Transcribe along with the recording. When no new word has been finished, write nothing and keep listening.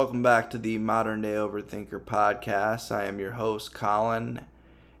Welcome back to the Modern Day Overthinker podcast. I am your host, Colin,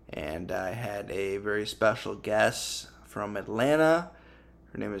 and I had a very special guest from Atlanta.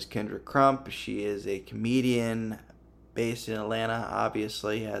 Her name is Kyndra Crump. She is a comedian based in Atlanta,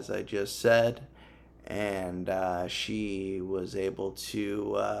 obviously, as I just said. And she was able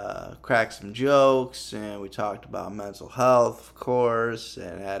to crack some jokes, and we talked about mental health, of course,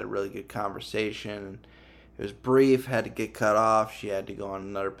 and had a really good conversation. It was brief, had to get cut off. She had to go on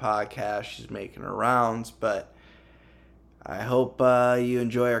another podcast. She's making her rounds, but I hope you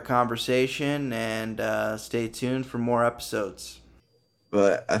enjoy our conversation and stay tuned for more episodes.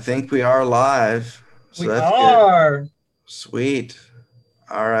 But I think we are live, so We that's good. are. Sweet.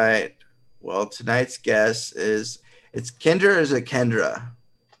 All right. Well, tonight's guest it's Kyndra or is it Kendra?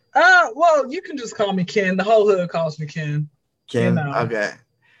 Well, you can just call me Ken. The whole hood calls me Ken. You Ken? know. Okay.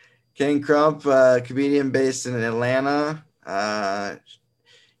 Ken Crump, comedian based in Atlanta.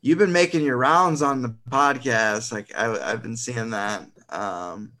 You've been making your rounds on the podcast. Like I've been seeing that.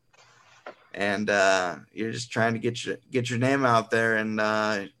 And you're just trying to get your name out there and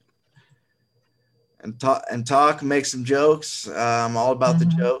talk, make some jokes. I'm all about the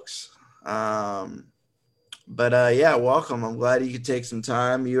jokes. But yeah, welcome. I'm glad you could take some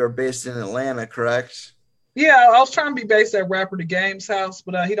time. You are based in Atlanta, correct? Yeah, I was trying to be based at Rapper the Game's house,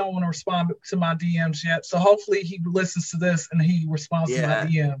 but he don't want to respond to my DMs yet. So hopefully he listens to this and he responds to my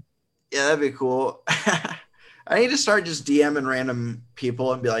DM. Yeah, that'd be cool. I need to start just DMing random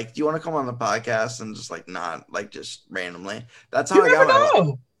people and be like, "Do you want to come on the podcast?" And just like not like just randomly. That's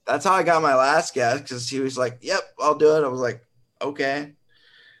how That's how I got my last guest, because he was like, "Yep, I'll do it." I was like, "Okay."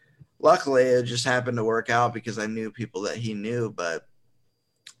 Luckily, it just happened to work out because I knew people that he knew. But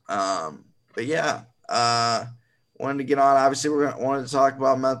yeah, wanted to get on. Obviously, wanted to talk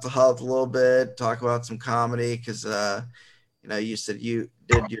about mental health a little bit, talk about some comedy, because you said you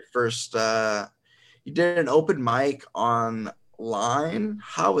did your first. You did an open mic online.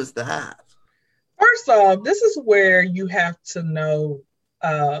 How was that? First off, this is where you have to know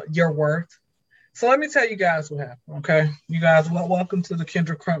your worth. So let me tell you guys what happened, okay? You guys, welcome to the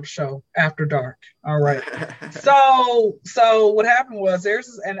Kyndra Crump show after dark. All right. So what happened was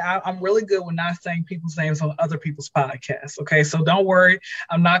I'm really good with not saying people's names on other people's podcasts, okay? So don't worry.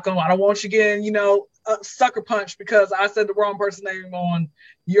 I don't want you getting, sucker punch because I said the wrong person's name on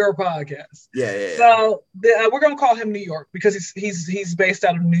your podcast. Yeah. So we're going to call him New York because he's based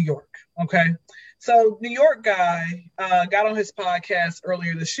out of New York, okay? So New York guy got on his podcast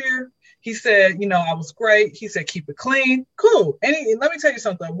earlier this year. He said, I was great. He said, keep it clean. Cool. And let me tell you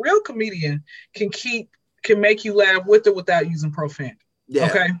something. A real comedian can make you laugh with or without using profanity. Yeah.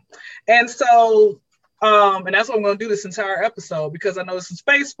 Okay. And so, and that's what I'm going to do this entire episode, because I know this is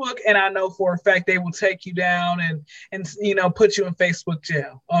Facebook and I know for a fact they will take you down and put you in Facebook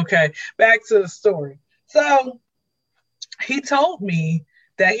jail. Okay. Back to the story. So he told me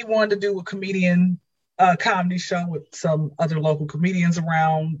that he wanted to do a comedy show with some other local comedians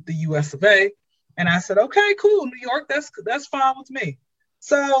around the US of A. And I said, okay, cool, New York, that's fine with me.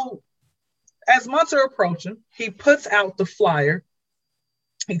 So as months are approaching, he puts out the flyer.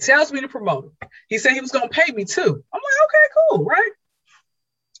 He tells me to promote it. He said he was going to pay me too. I'm like, okay, cool, right?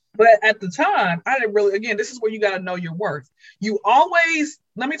 But at the time, I didn't really, again, this is where you got to know your worth. You always,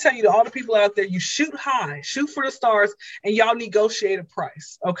 let me tell you to all the people out there, you shoot high, shoot for the stars, and y'all negotiate a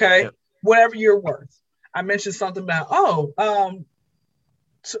price, okay? Yep. Whatever you're worth. I mentioned something about, once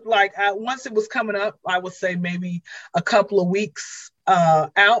it was coming up, I would say maybe a couple of weeks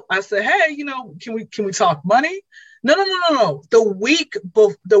out, I said, hey, can we talk money? No. The week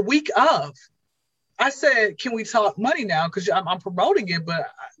of, I said, can we talk money now? Because I'm promoting it, but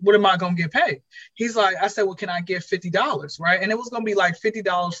what am I going to get paid? He's like, I said, well, can I get $50, right? And it was going to be like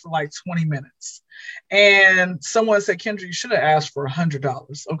 $50 for like 20 minutes. And someone said, Kyndra, you should have asked for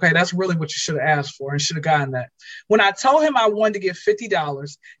 $100. Okay, that's really what you should have asked for and should have gotten that. When I told him I wanted to get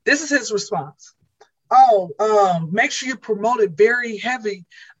 $50, this is his response. Make sure you promote it very heavy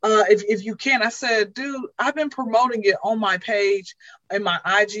if you can. I said, dude, I've been promoting it on my page, in my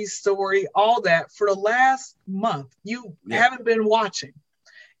IG story, all that for the last month. You haven't been watching.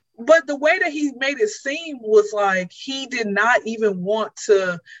 But the way that he made it seem was like he did not even want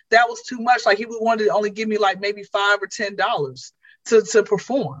to, that was too much. Like he wanted to only give me like maybe $5 or $10 to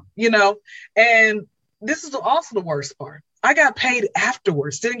perform, And this is also the worst part. I got paid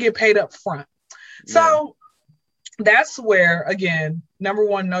afterwards, didn't get paid up front. So that's where, again, number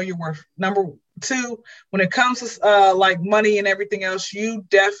one, know your worth. Number two, when it comes to like money and everything else, you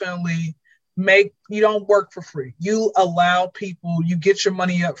definitely you don't work for free. You allow people, you get your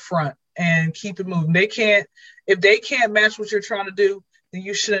money up front and keep it moving. If they can't match what you're trying to do, then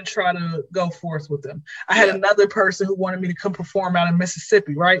you shouldn't try to go forth with them. I had another person who wanted me to come perform out in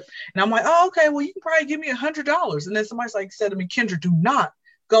Mississippi, right? And I'm like, oh, okay, well, you can probably give me $100. And then somebody's like said to me, Kyndra, do not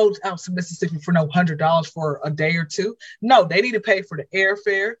go out to Mississippi for no $100 for a day or two. No, they need to pay for the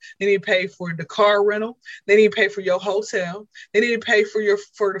airfare. They need to pay for the car rental. They need to pay for your hotel. They need to pay for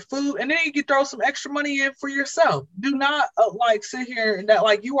the food, and then you can throw some extra money in for yourself. Do not like sit here and that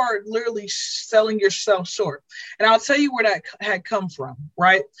like you are literally selling yourself short. And I'll tell you where that had come from,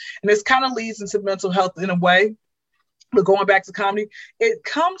 right? And this kind of leads into mental health in a way. But going back to comedy, it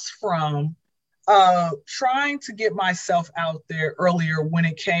comes from trying to get myself out there earlier when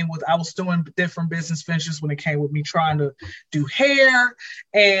it came with, I was doing different business ventures when it came with me trying to do hair.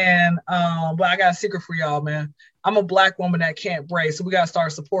 And, but I got a secret for y'all, man. I'm a Black woman that can't braid. So we got to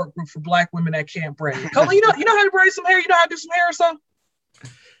start a support group for Black women that can't braid. Colin, you know how to braid some hair? You know how to do some hair or something?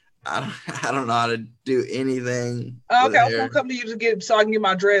 I don't know how to do anything. Okay, I'm going to come to you so I can get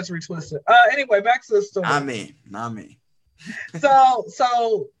my dreads retwisted. Anyway, back to the story. Not me.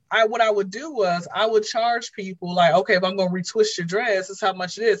 So what I would do was I would charge people like, okay, if I'm going to retwist your dreads, this is how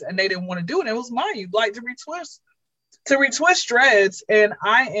much it is. And they didn't want to do it. And it was mine. You'd like to retwist dreads. And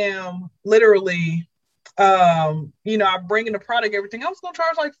I am literally, I'm bringing the product, everything. I was going to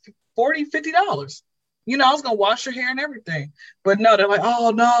charge like $40, $50. I was going to wash your hair and everything. But no, they're like,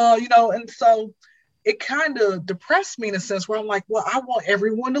 oh no, and so it kind of depressed me in a sense where I'm like, well, I want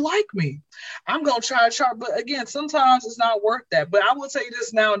everyone to like me. I'm going to try. But again, sometimes it's not worth that. But I will tell you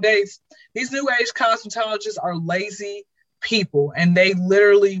this nowadays, these new age cosmetologists are lazy people, and they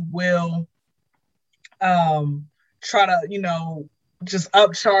literally will try to, just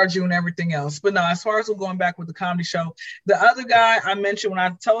upcharge you and everything else. But no, as far as going back with the comedy show, the other guy I mentioned, when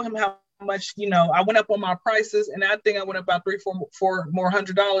I told him how much, I went up on my prices, and I think I went up about $300 more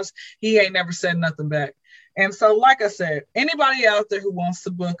 $100. He ain't never said nothing back. And so, like I said, anybody out there who wants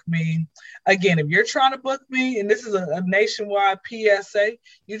to book me, again, if you're trying to book me, and this is a nationwide PSA,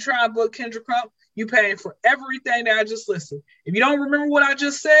 you try and book Kyndra Crump, you paying for everything that I just listed. If you don't remember what I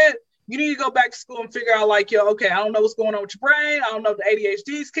just said, you need to go back to school and figure out like, okay, I don't know what's going on with your brain. I don't know if the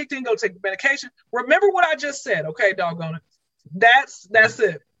ADHD's kicked in, go take the medication. Remember what I just said. Okay, doggone it. That's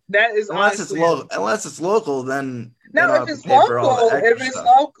it. That is unless it's local, then no. If it's local,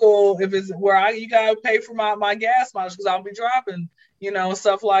 if it's where you gotta pay for my gas mileage because I'll be driving,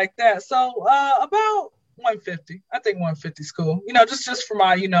 stuff like that. So about $150. I think $150 is cool. Just for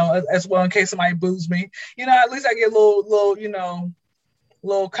my, as well in case somebody boos me. At least I get a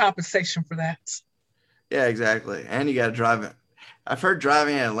little compensation for that. Yeah, exactly. And you gotta drive it. I've heard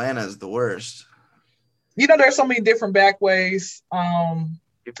driving in Atlanta is the worst. There's so many different back ways.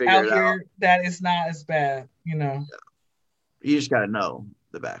 Out here out. That is not as bad, Yeah. You just got to know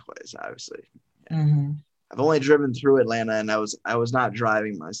the back ways, obviously. Yeah. Mm-hmm. I've only driven through Atlanta, and I was not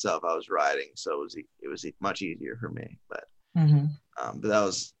driving myself. I was riding, so it was much easier for me. But but that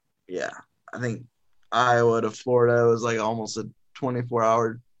was, I think Iowa to Florida was like almost a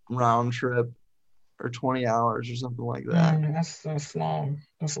 24-hour round trip, or 20 hours or something like that. That's long.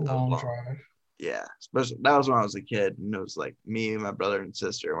 That's a long drive. Yeah, especially that was when I was a kid, and it was like me and my brother and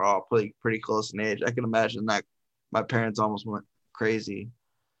sister were all pretty close in age. I can imagine that my parents almost went crazy.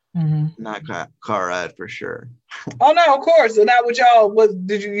 Not car ride for sure. Oh no, of course. And now with y'all,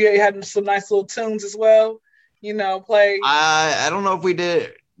 did you had some nice little tunes as well? Play. I don't know if we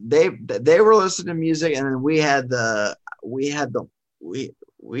did. They were listening to music, and then we rigged a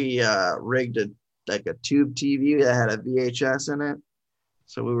tube TV that had a VHS in it,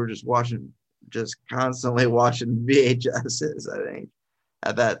 so we were just constantly watching VHSs. I think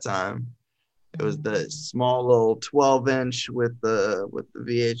at that time it was the small little 12-inch with the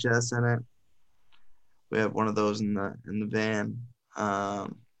VHS in it. We have one of those in the van. But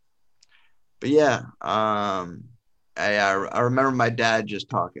yeah, I remember my dad just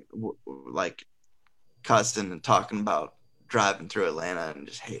talking, like cussing and talking about driving through Atlanta and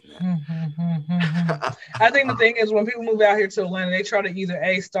just hating it. I think the thing is when people move out here to Atlanta, they try to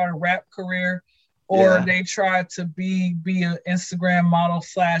either start a rap career or they try to be an Instagram model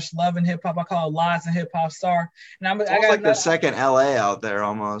 / love and hip hop. I call it lies and hip hop star. And I got like the second LA out there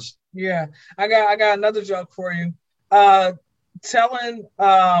almost. Yeah, I got another joke for you. Telling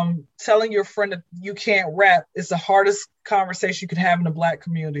your friend that you can't rap is the hardest conversation you can have in the Black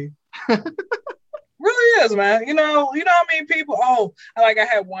community. Really is, man. How many people, I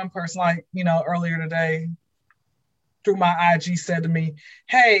had one person earlier today through my IG said to me,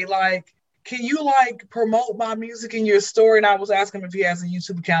 hey, can you promote my music in your story? And I was asking him if he has a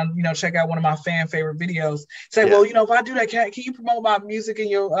YouTube account, check out one of my fan favorite videos. Say, well, if I do that, can you promote my music in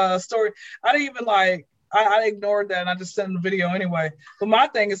your story? I didn't even I ignored that and I just sent the video anyway. But my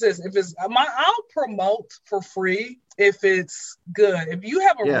thing is this: if it's I'll promote for free if it's good. If you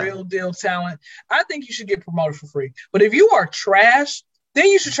have a real deal talent, I think you should get promoted for free. But if you are trash, then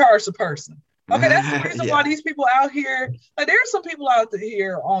you should charge the person. Okay, that's the reason why these people out here, like there are some people out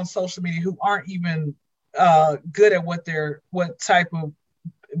here on social media who aren't even good at what type of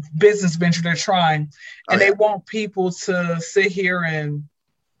business venture they're trying, and they want people to sit here and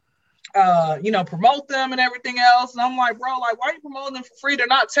promote them and everything else. And I'm like, bro, like, why are you promoting them for free? They're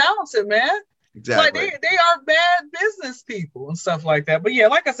not talented, man. Exactly. Like they are bad business people and stuff like that. But yeah,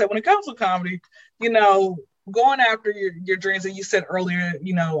 like I said, when it comes to comedy, going after your dreams, and you said earlier,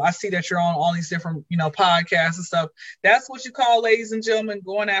 I see that you're on all these different, podcasts and stuff. That's what you call, ladies and gentlemen,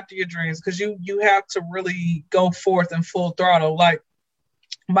 going after your dreams, because you have to really go forth in full throttle. Like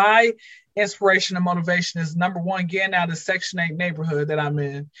my inspiration and motivation is, number one, getting out of the Section 8 neighborhood that I'm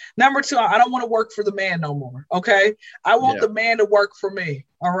in. Number two, I don't want to work for the man no more. Okay. I want the man to work for me.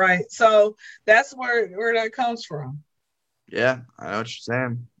 All right. So that's where that comes from. Yeah, I know what you're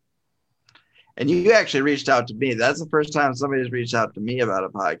saying. And you actually reached out to me. That's the first time somebody's reached out to me about a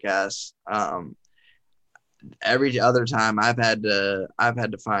podcast. Every other time I've had to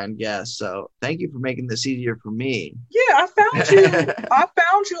find guests. So thank you for making this easier for me. Yeah, I found you. I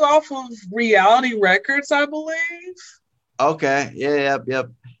found you off of Reality Records, I believe. Okay. Yeah. Yep.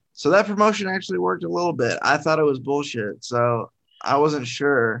 So that promotion actually worked a little bit. I thought it was bullshit, so I wasn't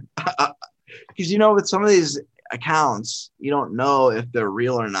sure. Because with some of these accounts, you don't know if they're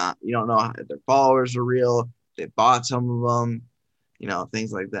real or not. You don't know if their followers are real, if they bought some of them,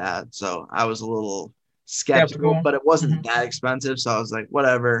 things like that. So I was a little skeptical, but it wasn't that expensive, so I was like,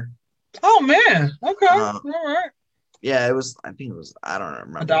 whatever. Oh man, okay, all right. Yeah, it was. I think it was. I don't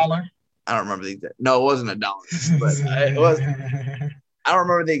remember. $1. I don't remember the exact. No, it wasn't $1, but it was. I don't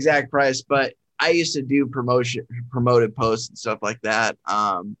remember the exact price, but I used to do promoted posts and stuff like that.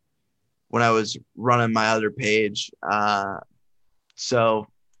 When I was running my other page, so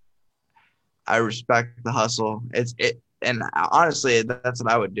I respect the hustle. And honestly, that's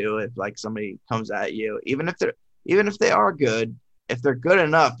what I would do if like somebody comes at you, even if they are good, if they're good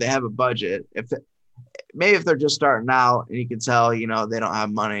enough, they have a budget. If they're just starting out and you can tell, they don't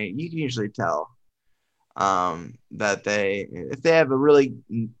have money, you can usually tell that if they have a really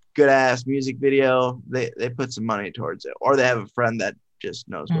good ass music video, they put some money towards it, or they have a friend that just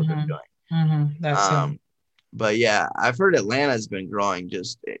knows what they're doing. That's but yeah, I've heard Atlanta's been growing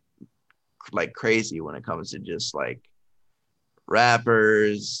just like crazy when it comes to just like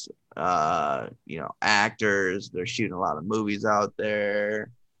rappers, actors. They're shooting a lot of movies out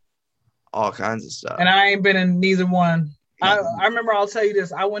there, all kinds of stuff. And I ain't been in neither one. I remember, I'll tell you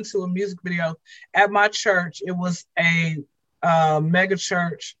this, I went to a music video at my church. It was a mega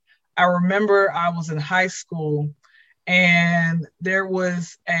church. I remember I was in high school, and there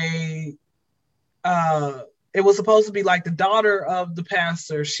was it was supposed to be like the daughter of the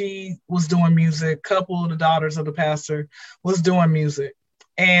pastor. She was doing music. A couple of the daughters of the pastor was doing music.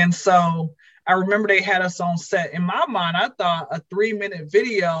 And so I remember they had us on set. In my mind, I thought a 3-minute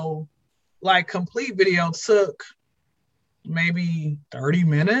video, like complete video, took maybe 30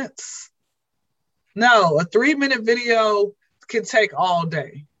 minutes. No, a 3-minute video could take all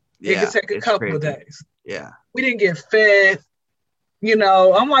day. It could take a couple of days. Yeah. We didn't get fed.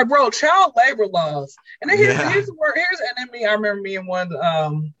 I'm like, bro, child labor laws. And then here's I remember me and one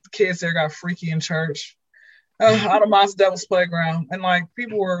of the kids there got freaky in church, out of Moss Devil's Playground. And like,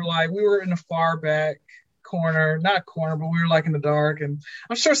 people were like, we were in the far back corner, not corner, but we were like in the dark. And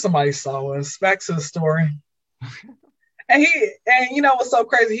I'm sure somebody saw us. Back to the story. And what's so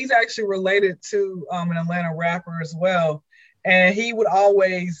crazy? He's actually related to an Atlanta rapper as well. And he would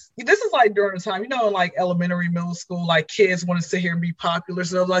always, this is like during the time, in like elementary, middle school, like kids want to sit here and be popular.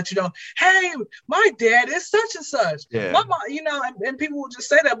 So they'll let hey, my dad is such and such. Yeah. My mom, and people would just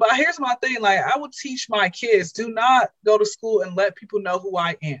say that. But here's my thing. Like, I would teach my kids, do not go to school and let people know who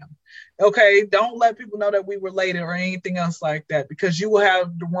I am. Okay. Don't let people know that we related or anything else like that, because you will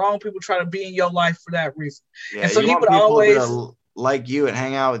have the wrong people try to be in your life for that reason. Yeah, and so he would always like you and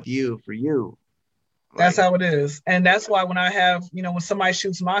hang out with you for you. That's how it is. And that's why when I have, when somebody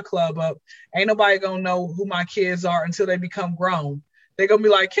shoots my club up, ain't nobody gonna know who my kids are until they become grown. They're gonna be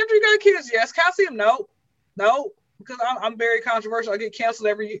like, Kyndra, you got kids? Yes. Can I see them? No, because I'm very controversial. I get canceled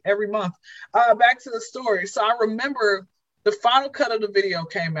every month. Back to the story. So I remember the final cut of the video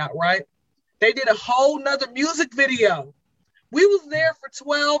came out, right? They did a whole nother music video. We was there for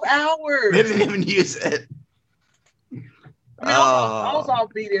 12 hours. They didn't even use it. I was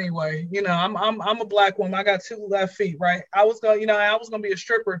off beat anyway. I'm a black woman. I got 2 left feet, right? I was gonna be a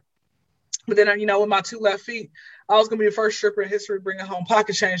stripper But then, with my 2 left feet, I was going to be the first stripper in history bringing home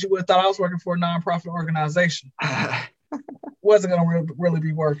pocket change. You would have thought I was working for a nonprofit organization. Wasn't going to really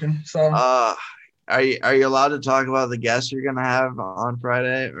be working. So, are you allowed to talk about the guests you're going to have on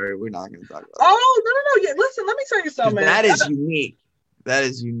Friday, or we're not going to talk about Oh, no. Yeah, listen, let me tell you something, man. That is unique. That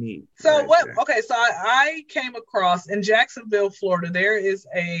is unique. So right what? There. Okay, so I came across in Jacksonville, Florida. There is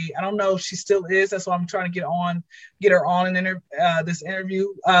I don't know if she still is. That's why I'm trying to get her on this interview.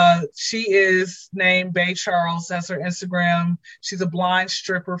 She is named Bay Charles. That's her Instagram. She's a blind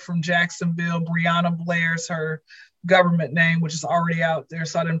stripper from Jacksonville. Brianna Blair's her government name, which is already out there.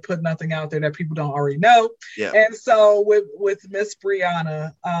 So I didn't put nothing out there that people don't already know. Yeah. And so with Miss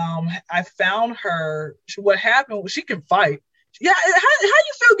Brianna, I found her. What happened was she can fight. Yeah, how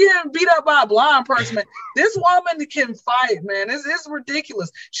you feel getting beat up by a blind person, man? This woman can fight, man. It's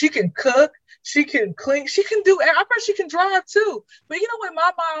ridiculous. She can cook, she can clean, she can do. I bet she can drive too. But in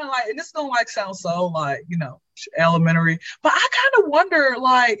my mind, and this don't sound so elementary. But I kind of wonder,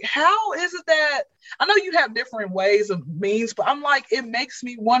 how is it that I know you have different ways of means, but I'm it makes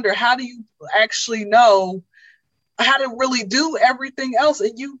me wonder, how do you actually know how to really do everything else,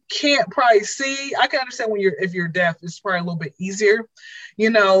 and you can't probably see. I can understand if you're deaf, it's probably a little bit easier,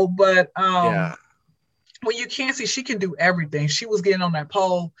 but when you can't see, she can do everything. She was getting on that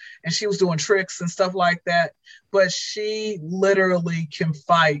pole and she was doing tricks and stuff like that, but she literally can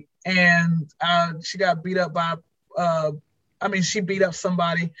fight. And she got beat up by she beat up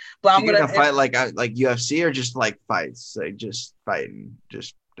somebody, but I'm gonna fight like UFC, or just fights, just fighting,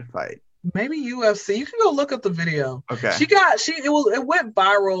 just to fight. Maybe UFC. You can go look up the video. Okay. It went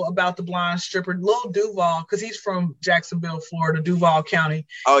viral about the blind stripper, Lil Duval, because he's from Jacksonville, Florida, Duval County.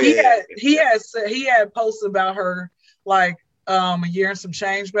 Oh yeah. He had posted about her a year and some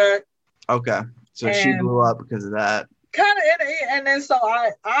change back. Okay. So she blew up because of that. Kind of, and then so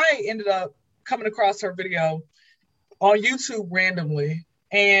I ended up coming across her video on YouTube randomly.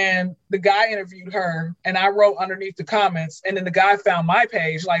 And the guy interviewed her, and I wrote underneath the comments. And then the guy found my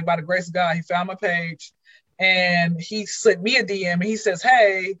page, by the grace of God, he found my page, and he sent me a DM. And he says,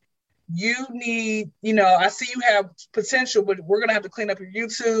 "Hey, you need, I see you have potential, but we're gonna have to clean up your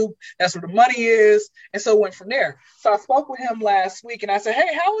YouTube. That's where the money is." And so it went from there. So I spoke with him last week, and I said,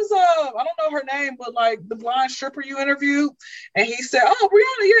 "Hey, how is I don't know her name, but the blind stripper you interviewed?" And he said, "Oh,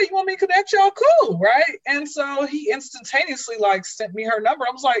 Brianna, yeah, you want me to connect y'all? Cool, right?" And so he instantaneously sent me her number.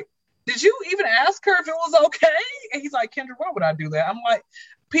 I was like, "Did you even ask her if it was okay?" And he's like, "Kyndra, why would I do that?" I'm like,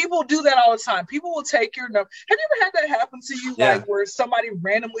 people do that all the time. People will take your number. Have you ever had that happen to you? Yeah. Where somebody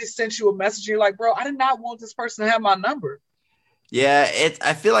randomly sent you a message and you're like, "Bro, I did not want this person to have my number." Yeah,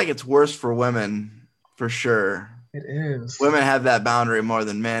 I feel like it's worse for women, for sure. It is. Women have that boundary more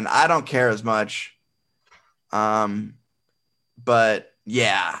than men. I don't care as much. But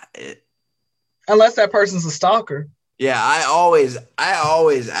yeah. Unless that person's a stalker. Yeah, I always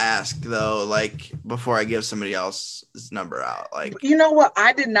ask though, before I give somebody else's number out. You know what?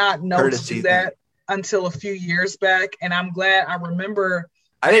 I did not know to do that until a few years back, and I'm glad I remember.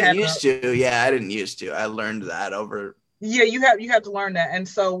 I didn't used to. Yeah, I didn't used to. I learned that over. Yeah, you have to learn that. And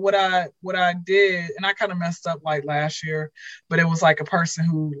so what I did, and I kind of messed up last year, but it was a person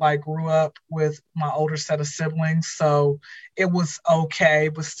who grew up with my older set of siblings. So it was okay,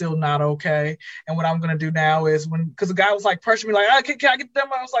 but still not okay. And what I'm going to do now is because the guy was pressuring me, can I get them?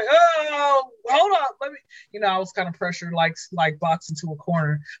 I was like, "Oh, hold up. Let me," I was kind of pressured, boxed into a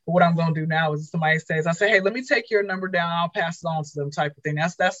corner. But what I'm going to do now is somebody says, I say, "Hey, let me take your number down. I'll pass it on to them," type of thing.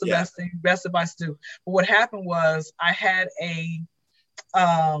 That's the best advice to do. But what happened was I had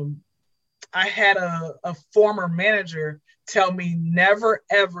a former manager tell me never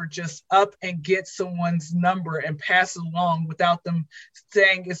ever just up and get someone's number and pass it along without them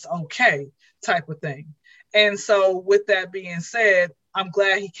saying it's okay, type of thing. And so with that being said, I'm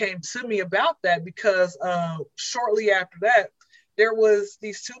glad he came to me about that, because shortly after that, there was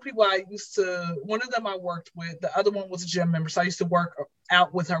these two people one of them I worked with, the other one was a gym member. So I used to work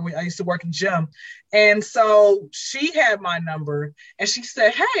out with her. I used to work in gym. And so she had my number and she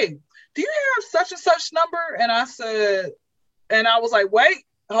said, "Hey, do you have such and such number?" And I said, and I was like, "Wait,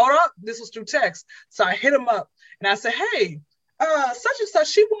 hold up." This was through text. So I hit him up and I said, "Hey, such and such,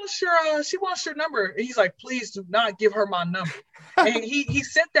 she wants your number." And he's like, "Please do not give her my number." And he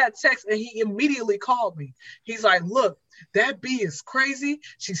sent that text and he immediately called me. He's like, "Look, that B is crazy.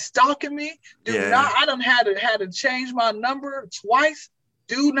 She's stalking me. I done had to change my number twice.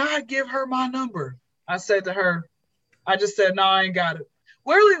 Do not give her my number." I said to her, I just said, "No, I ain't got it."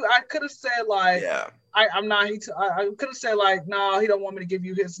 Really, I could have said like, Yeah. I'm not. I could have said like, no, he don't want me to give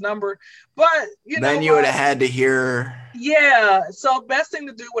you his number. But Then you would have had to hear. yeah. So best thing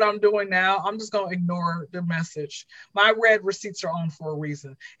to do, what I'm doing now, I'm just gonna ignore the message. My red receipts are on for a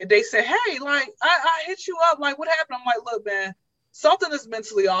reason. If they say, hey, like I hit you up, like what happened? I'm like, look, man, something is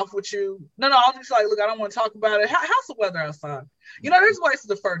mentally off with you. No, I'll just like, look, I don't want to talk about it. How's the weather outside? There's ways to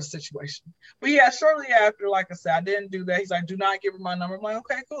defer the situation. But yeah, shortly after, like I said, I didn't do that. He's like, do not give her my number. I'm like,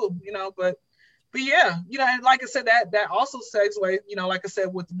 okay, cool. But yeah, and like I said, that also segues, like I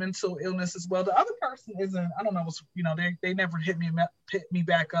said, with mental illness as well. The other person isn't, I don't know, they never hit me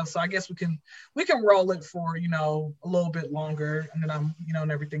back up. So I guess we can roll it for, a little bit longer, and then I'm,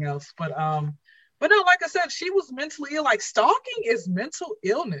 and everything else. But no, like I said, she was mentally ill. Like stalking is mental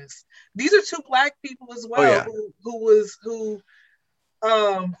illness. These are two Black people as well who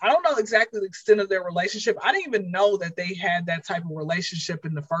I don't know exactly the extent of their relationship. I didn't even know that they had that type of relationship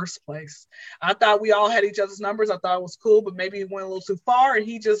in the first place. I thought we all had each other's numbers. I thought it was cool, but maybe it went a little too far, and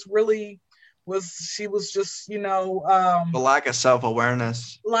he just really she was just, The lack of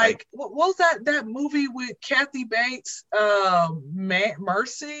self-awareness. Like what was that movie with Kathy Bates,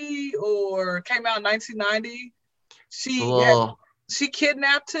 Mercy, or came out in 1990? She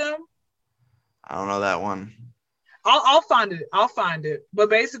kidnapped him. I don't know that one. I'll find it.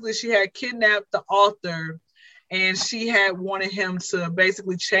 But basically, she had kidnapped the author, and she had wanted him to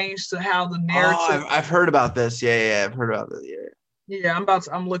basically change to how the narrative. Oh, I've heard about this. Yeah, I've heard about this. Yeah,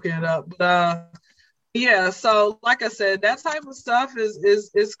 I'm looking it up. But yeah. So, like I said, that type of stuff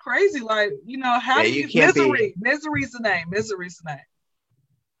is crazy. Like, how do you Misery's the name. Misery's the name.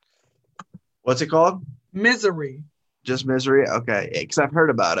 What's it called? Misery. Just Misery. Okay, because I've heard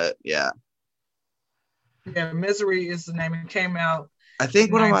about it. Yeah. Yeah, Misery is the name. It came out. I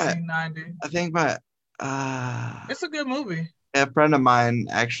think in 1990. I think my. It's a good movie. A friend of mine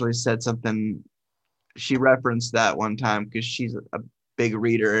actually said something. She referenced that one time because she's a big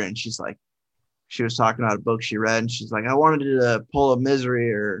reader, and she's like, she was talking about a book she read, and she's like, I wanted to pull a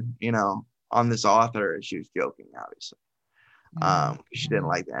Misery or on this author, and she was joking, obviously. She didn't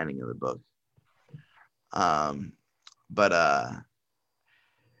like the ending of the book.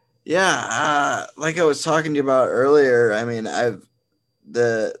 Yeah, like I was talking to you about earlier, I mean, I've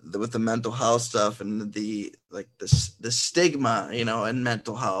with the mental health stuff and the stigma, in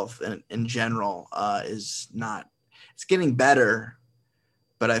mental health and in general, is not, it's getting better,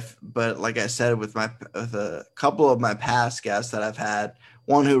 but like I said, with a couple of my past guests that I've had,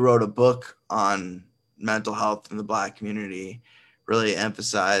 one who wrote a book on mental health in the Black community, really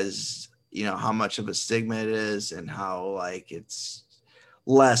emphasized, how much of a stigma it is and how like it's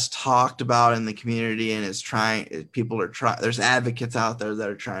less talked about in the community, and there's advocates out there that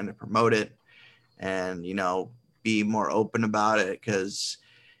are trying to promote it and be more open about it, because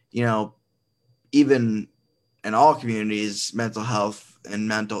even in all communities, mental health and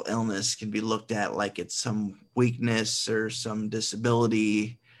mental illness can be looked at like it's some weakness or some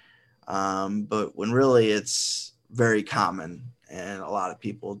disability, but when really it's very common and a lot of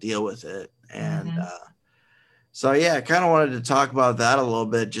people deal with it. And so, yeah, I kind of wanted to talk about that a little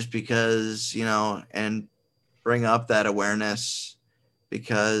bit, just because, and bring up that awareness,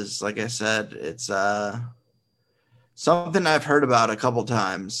 because, like I said, it's something I've heard about a couple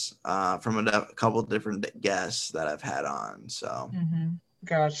times from a couple different guests that I've had on. So,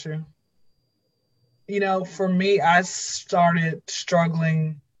 Gotcha. For me, I started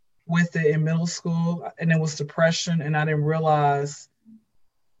struggling with it in middle school, and it was depression, and I didn't realize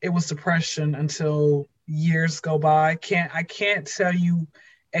it was depression until years go by. I can't tell you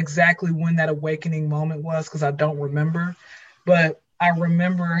exactly when that awakening moment was, because I don't remember, but I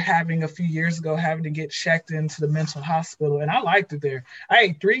remember having a few years ago having to get checked into the mental hospital, and I liked it there. I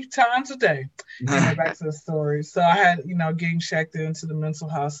ate 3 times a day. Back to the story. So I had, getting checked into the mental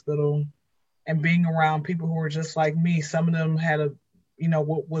hospital and being around people who were just like me. Some of them had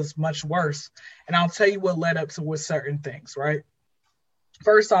what was much worse. And I'll tell you what led up to with certain things, right?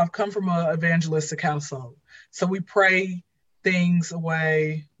 First off, come from an evangelistic household. So we pray things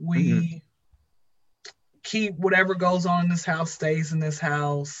away. We keep whatever goes on in this house stays in this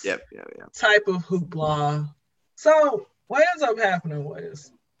house. Yep. Type of hoopla. So what ends up happening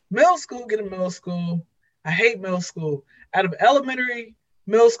was middle school, I hate middle school. Out of elementary,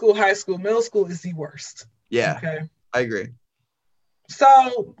 middle school, high school, middle school is the worst. Yeah. Okay. I agree.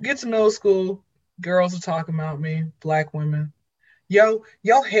 So get to middle school, girls are talking about me, Black women. Yo,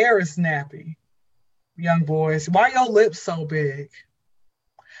 your hair is nappy, young boys. Why your lips so big?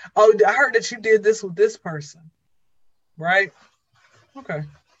 Oh, I heard that you did this with this person, right? Okay.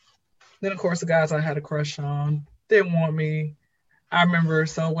 Then, of course, the guys I had a crush on didn't want me. I remember.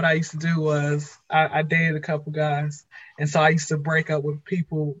 So what I used to do was I dated a couple guys, and so I used to break up with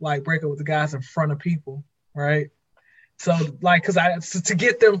people, like break up with the guys in front of people, right? So like, cause to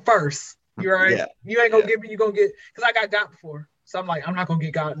get them first. You're right. Yeah. You ain't gonna get me. You gonna get, cause I got before. So I'm like, I'm not gonna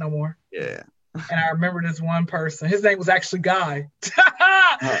get got no more. Yeah. And I remember this one person. His name was actually Guy.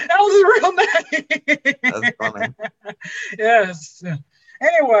 That was his real name. That's funny. Yes.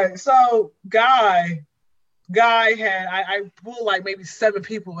 Anyway, so Guy had I pulled like maybe 7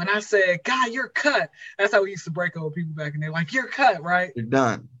 people, and I said, "Guy, you're cut." That's how we used to break up with people back in there. Like, you're cut, right? You're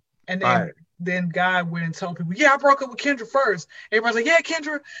done. And then Guy went and told people, "Yeah, I broke up with Kyndra first." Everybody's like, "Yeah,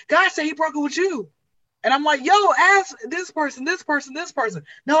 Kyndra." Guy said he broke up with you. And I'm like, "Yo, ask this person, this person, this person."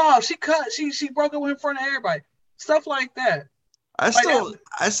 No, she cut. She broke up in front of everybody. Stuff like that. I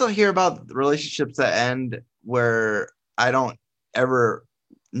still hear about relationships that end where I don't ever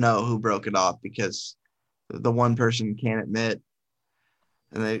know who broke it off because the one person can't admit,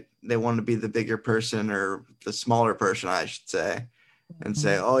 and they want to be the bigger person or the smaller person, I should say, and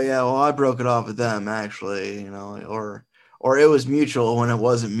say, "Oh yeah, well I broke it off with them actually," or it was mutual when it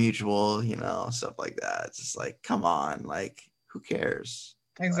wasn't mutual, stuff like that. It's just like, come on, like who cares?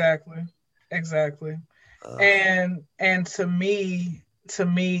 Exactly. And to me,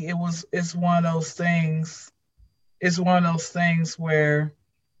 it's one of those things. It's one of those things where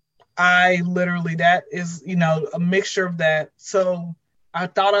I literally, that is, a mixture of that. So I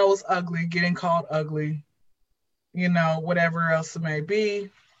thought I was ugly, getting called ugly, whatever else it may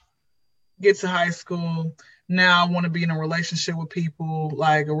be. Get to high school. Now I want to be in a relationship with people,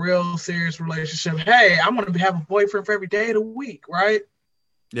 like a real serious relationship. Hey, I want to have a boyfriend for every day of the week, right?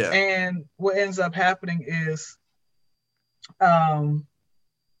 Yeah. And what ends up happening is,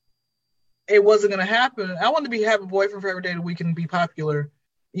 it wasn't going to happen. I wanted to have a boyfriend for every day of the week and be popular,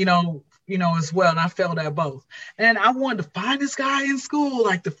 as well. And I failed at both. And I wanted to find this guy in school,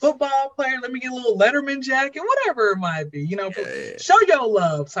 like the football player. Let me get a little Letterman jacket, whatever it might be, show your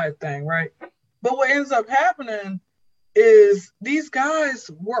love type thing, right? But what ends up happening is these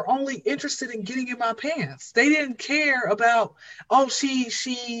guys were only interested in getting in my pants. They didn't care about, oh, she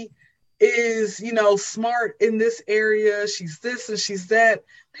is, smart in this area. She's this and she's that.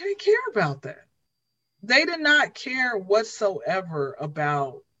 They didn't care about that. They did not care whatsoever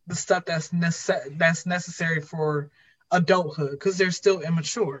about the stuff that's necessary for adulthood because they're still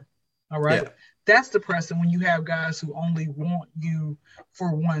immature. All right. Yeah. That's depressing when you have guys who only want you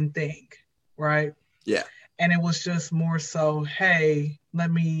for one thing. Right. Yeah. And it was just more so, hey, let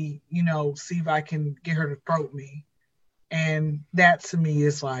me, see if I can get her to throat me. And that to me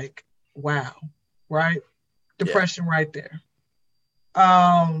is like, wow. Right. Depression right there.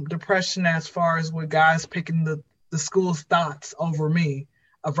 Depression as far as with guys picking the school's thoughts over me,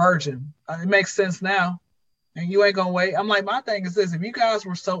 a virgin. It makes sense now. And you ain't gonna wait. I'm like, my thing is this: if you guys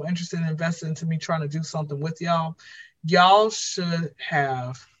were so interested in investing into me trying to do something with y'all should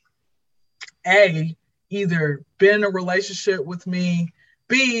have either been in a relationship with me,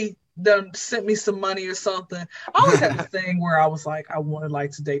 B, done sent me some money or something. I always had this thing where I was like, I wanted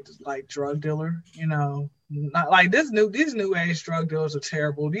like to date this like drug dealer, not like these new age drug dealers are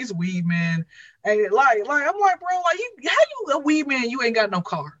terrible. These weed men, and like I'm like, bro, like how you a weed man? You ain't got no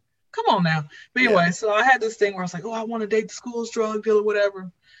car. Come on now. But anyway, so I had this thing where I was like, oh, I want to date the school's drug dealer,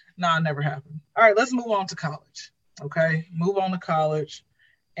 whatever. Nah, it never happened. All right, let's move on to college. Okay, move on to college,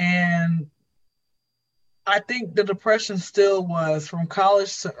 and I think the depression still was from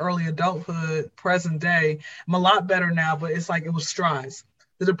college to early adulthood, present day. I'm a lot better now, but it's like it was strides.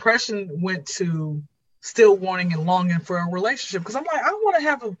 The depression went to still wanting and longing for a relationship because I'm like, I want to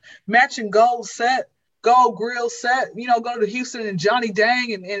have a matching gold grill set, go to Houston and Johnny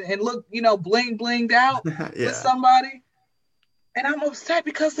Dang and look, bling blinged out with somebody. And I'm upset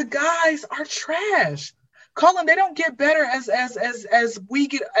because the guys are trash. Colin, they don't get better as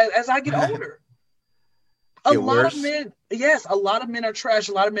I get older. A lot of men are trash.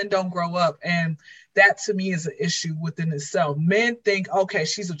 A lot of men don't grow up. And that to me is an issue within itself. Men think, okay,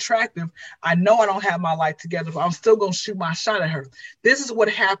 she's attractive. I know I don't have my life together, but I'm still going to shoot my shot at her. This is what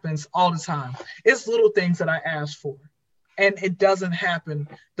happens all the time. It's little things that I ask for, and it doesn't happen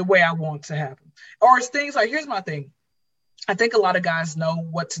the way I want to happen. Or it's things like, here's my thing. I think a lot of guys know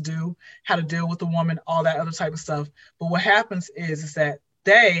what to do, how to deal with a woman, all that other type of stuff. But what happens is that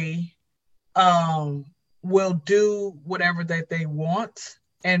they will do whatever that they want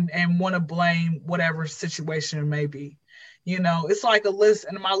and want to blame whatever situation it may be. It's like a list,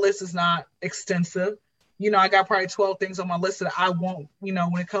 and my list is not extensive. I got probably 12 things on my list that I want, when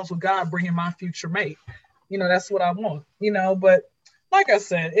it comes with God, bringing my future mate. That's what I want, but like I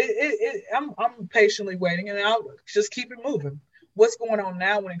said, I'm patiently waiting, and I'll just keep it moving. what's going on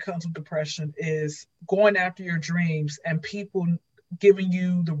now when it comes with depression is going after your dreams and people giving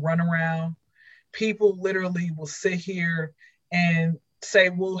you the runaround. People literally will sit here and say,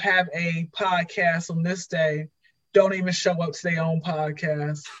 we'll have a podcast on this day, don't even show up to their own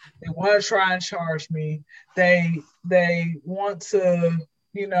podcast. They want to try and charge me. They want to,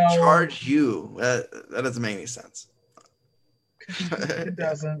 charge you. That doesn't make any sense. It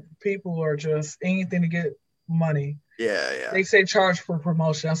doesn't. People are just anything to get money. Yeah. They say charge for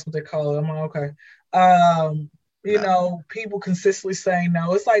promotion. That's what they call it. I'm like, okay. People consistently saying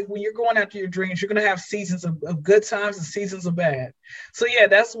no. It's like when you're going after your dreams, you're gonna have seasons of good times and seasons of bad. So yeah,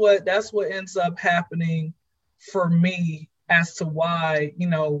 that's what ends up happening for me as to why,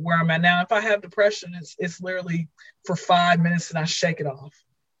 where I'm at now. If I have depression, it's literally for 5 minutes and I shake it off.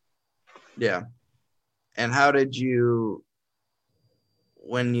 Yeah. And how did you,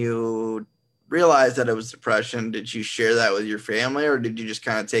 when you realized that it was depression, did you share that with your family, or did you just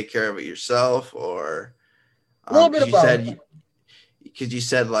kind of take care of it yourself? Or a little bit of both. Because you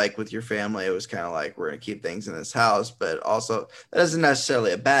said like with your family, it was kind of like, we're going to keep things in this house, but also that isn't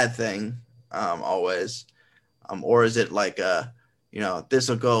necessarily a bad thing always. Or is it like, this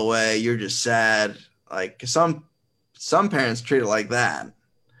will go away, you're just sad? Like some parents treat it like that.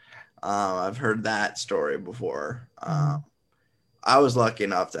 I've heard that story before. I was lucky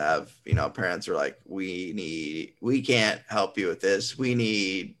enough to have, parents who are like, we can't help you with this. We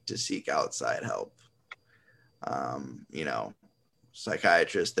need to seek outside help.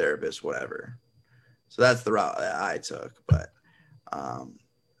 Psychiatrist, therapist, whatever. So that's the route that I took. But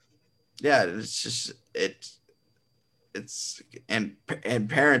it's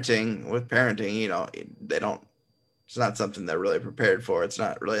parenting, it's not something they're really prepared for. It's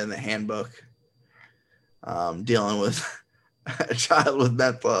not really in the handbook, dealing with a child with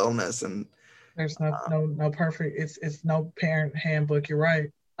mental illness. And there's no perfect, it's no parent handbook. You're right.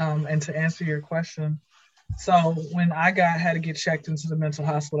 And to answer your question, so when I had to get checked into the mental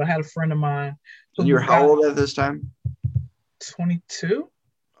hospital, I had a friend of mine. You were how old at this time? 22.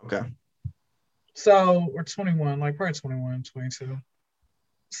 Okay. So, or 21, like probably 21, 22.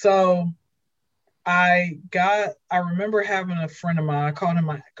 So I remember having a friend of mine, I called him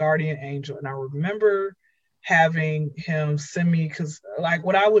my guardian angel. And I remember having him send me, because like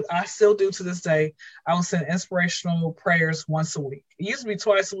I still do to this day, I would send inspirational prayers once a week. It used to be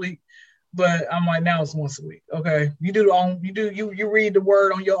twice a week, but I'm like, now it's once a week. Okay. You read the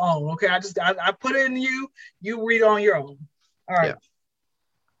word on your own. Okay. I put it in you read on your own. All right. Yeah.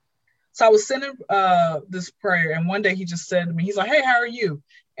 So I was sending this prayer, and one day he just said to me, he's like, hey, how are you?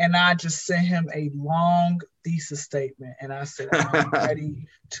 And I just sent him a long thesis statement. And I said, I'm ready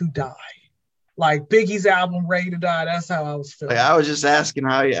to die. Like Biggie's album, Ready to Die. That's how I was feeling. Like, I was just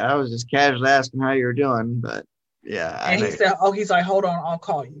casually asking how you were doing, but yeah. And he said, he's like, hold on, I'll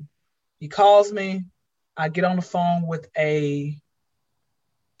call you. He calls me. I get on the phone with a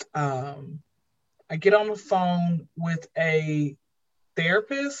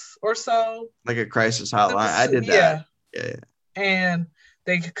therapist or so. Like a crisis hotline. I did that. Yeah. And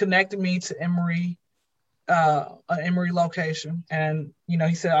they connected me to Emory, an Emory location. And,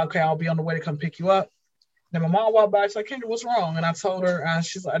 he said, okay, I'll be on the way to come pick you up. Then my mom walked by. She's like, Kyndra, what's wrong? And I told her,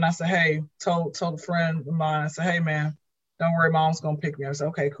 and I said, hey, told a friend of mine, I said, hey, man, don't worry, mom's going to pick me up. I said,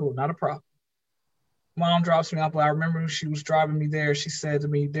 okay, cool, not a problem. Mom drops me off, but I remember when she was driving me there, she said to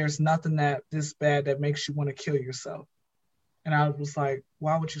me, there's nothing that this bad that makes you want to kill yourself. And I was like,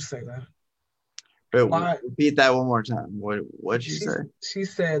 why would you say that? Repeat that one more time. What'd she say? She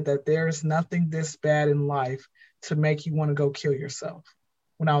said that there's nothing this bad in life to make you want to go kill yourself.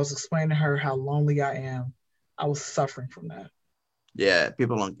 When I was explaining to her how lonely I am, I was suffering from that. Yeah,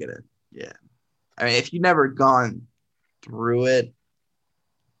 people don't get it. Yeah. I mean, if you've never gone through it,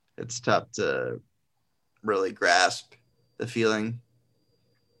 it's tough to really grasp the feeling.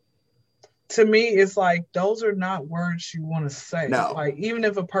 To me, it's like, those are not words you want to say. No. Like, even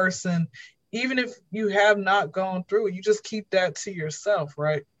if you have not gone through it, you just keep that to yourself,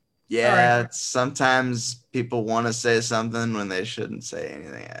 right? Yeah, right. Sometimes people want to say something when they shouldn't say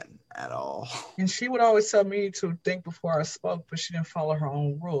anything at all. And she would always tell me to think before I spoke, but she didn't follow her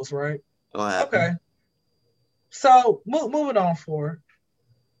own rules, right? Okay. So, moving on forward.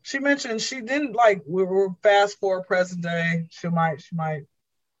 She mentioned she didn't like, we were fast forward present day. She might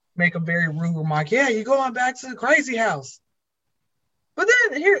make a very rude remark. Yeah, you're going back to the crazy house. But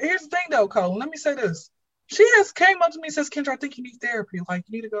then here's the thing though, Colin. Let me say this. She came up to me and says, Kyndra, I think you need therapy. Like,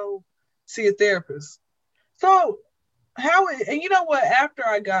 you need to go see a therapist. So and you know what? After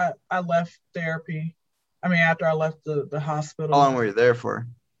I left therapy, after I left the hospital. How long were you there for?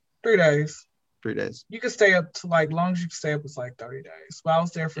 3 days. 3 days. You can stay up to like long as you can stay up, it's like 30 days. But I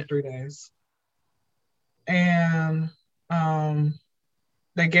was there for 3 days. And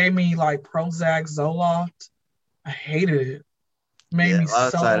they gave me like Prozac, Zoloft. I hated it. Made me A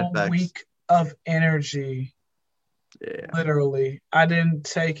lot of side so effects. weak of energy. Yeah. Literally. I didn't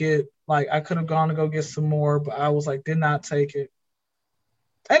take it. Like I could have gone to go get some more, but I was like, did not take it.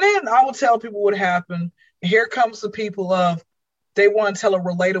 And then I would tell people what happened. And here comes the people of they want to tell a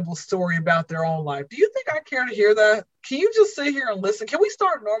relatable story about their own life. Do you think I care to hear that? Can you just sit here and listen? Can we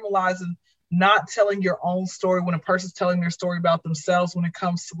start normalizing not telling your own story when a person's telling their story about themselves when it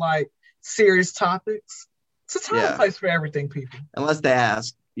comes to like serious topics? It's a time and place for everything, people. Unless they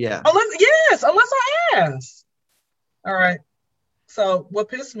ask. Yeah. Unless I ask. All right. So what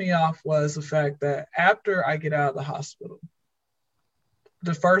pissed me off was the fact that after I get out of the hospital,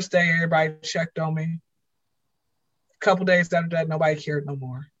 the first day everybody checked on me. A couple days after that, nobody cared no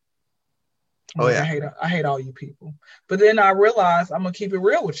more. I hate all you people. But then I realized I'm gonna keep it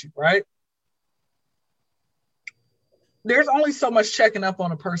real with you, right? There's only so much checking up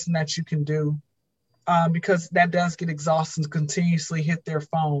on a person that you can do, because that does get exhausting to continuously hit their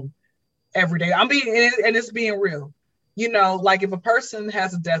phone every day. It's being real. You know, like if a person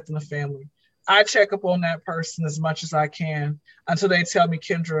has a death in the family, I check up on that person as much as I can until they tell me,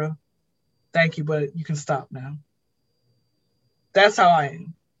 Kyndra, thank you, but you can stop now. That's how I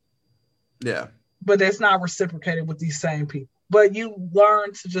am. Yeah. But it's not reciprocated with these same people. But you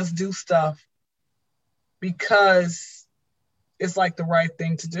learn to just do stuff because it's like the right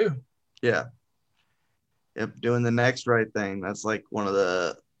thing to do. Yeah. Yep. Doing the next right thing. That's like one of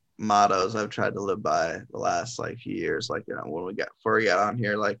the mottos I've tried to live by the last like few years. Like, you know, before we got on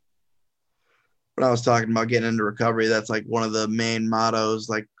here, like when I was talking about getting into recovery, that's like one of the main mottos,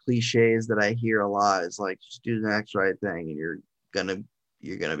 like cliches that I hear a lot is like, just do the next right thing and you're gonna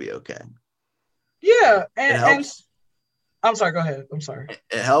be okay. Yeah. It helps. I'm sorry, go ahead. I'm sorry.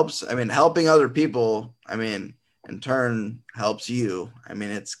 It helps. I mean, helping other people, I mean, in turn helps you. I mean,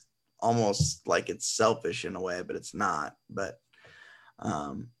 it's almost like it's selfish in a way, but it's not. But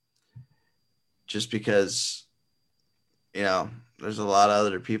just because, you know, there's a lot of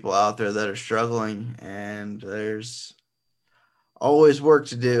other people out there that are struggling and there's always work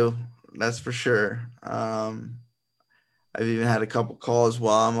to do. That's for sure. I've even had a couple calls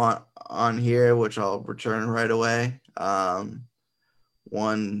while I'm on here, which I'll return right away.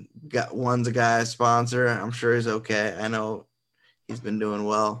 One's a guy sponsor. I'm sure he's okay. I know he's been doing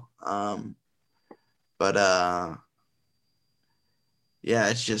well. But yeah,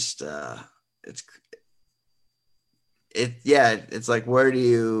 it's just it's like where do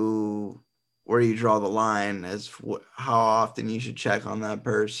you draw the line as how often you should check on that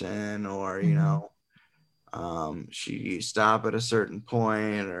person, or you know, should you stop at a certain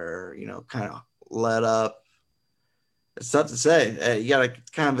point, or you know, kind of let up? It's tough to say. You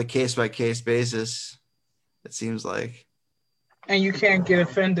got kind of a case by case basis, it seems like. And you can't get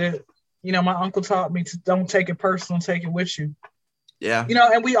offended. You know, my uncle taught me to don't take it personal, take it with you. Yeah. You know,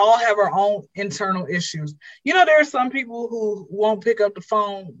 and we all have our own internal issues. You know, there are some people who won't pick up the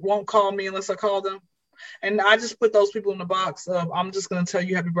phone, won't call me unless I call them. And I just put those people in the box of, I'm just going to tell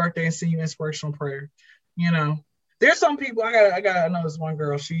you happy birthday and send you inspirational prayer. You know, there's some people, I know this one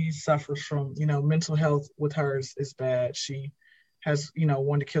girl, she suffers from, you know, mental health with hers is bad. She has, you know,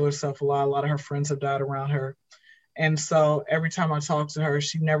 wanted to kill herself a lot. A lot of her friends have died around her. And so every time I talk to her,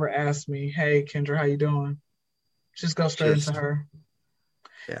 she never asks me, hey, Kyndra, how you doing? Just go straight into her.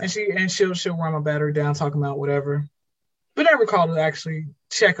 Yeah. And she'll run my battery down talking about whatever. But never called to actually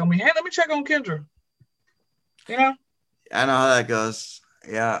check on me. Hey, let me check on Kyndra. You know? I know how that goes.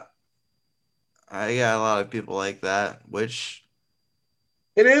 Yeah. I got a lot of people like that, which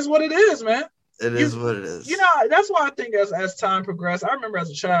it is what it is, man. It is what it is. You know, that's why I think as time progressed, I remember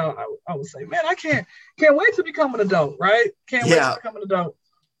as a child, I would say, man, I can't wait to become an adult, right? Can't wait to become an adult.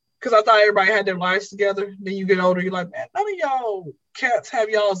 Because I thought everybody had their lives together. Then you get older, you're like, man, none of y'all cats have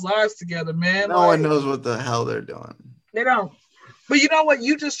y'all's lives together, man. No one knows what the hell they're doing. They don't. But you know what?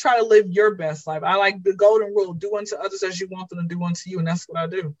 You just try to live your best life. I like the golden rule, do unto others as you want them to do unto you. And that's what I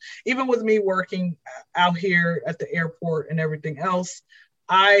do. Even with me working out here at the airport and everything else,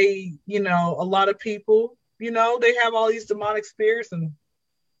 a lot of people, you know, they have all these demonic spirits, and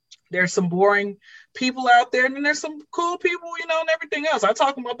there's some boring people out there, and then there's some cool people, you know, and everything else. I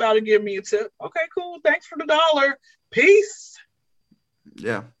talk them about it, give me a tip. Okay, cool. Thanks for the $1. Peace.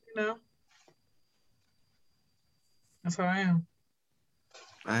 Yeah. You know, that's how I am.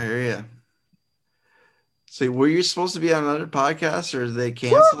 I hear you. So were you supposed to be on another podcast, or did they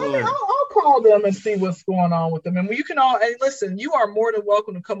cancel? Well, I'll call call them and see what's going on with them. And you can all, hey, listen, you are more than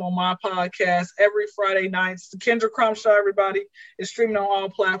welcome to come on my podcast every Friday nights. The Kyndra Crump Show, everybody, is streaming on all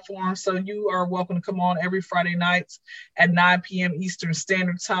platforms. So you are welcome to come on every Friday nights at 9 p.m. Eastern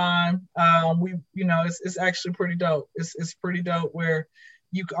Standard Time. It's actually pretty dope. It's pretty dope where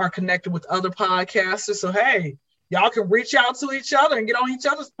you are connected with other podcasters. So, hey, y'all can reach out to each other and get on each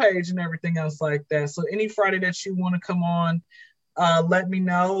other's page and everything else like that. So any Friday that you want to come on, let me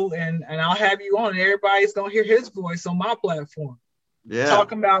know and I'll have you on. Everybody's going to hear his voice on my platform. Yeah.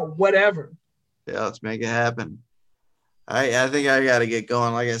 Talking about whatever. Yeah, let's make it happen. I think I got to get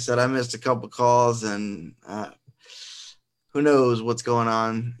going. Like I said, I missed a couple calls and who knows what's going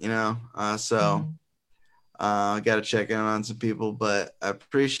on, I got to check in on some people, but I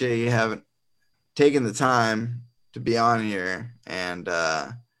appreciate you having taken the time to be on here, and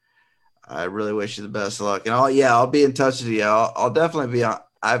I really wish you the best of luck. And I'll be in touch with you. I'll definitely be on.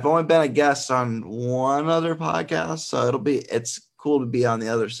 I've only been a guest on one other podcast, so it's cool to be on the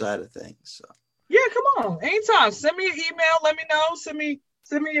other side of things. So yeah, come on, anytime. Send me an email. Let me know. Send me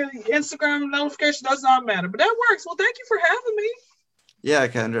an Instagram notification. Does not matter, but that works. Well, thank you for having me. Yeah,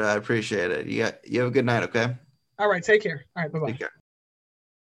 Kyndra, I appreciate it. You have a good night, okay? All right, take care. All right, bye-bye. Take care.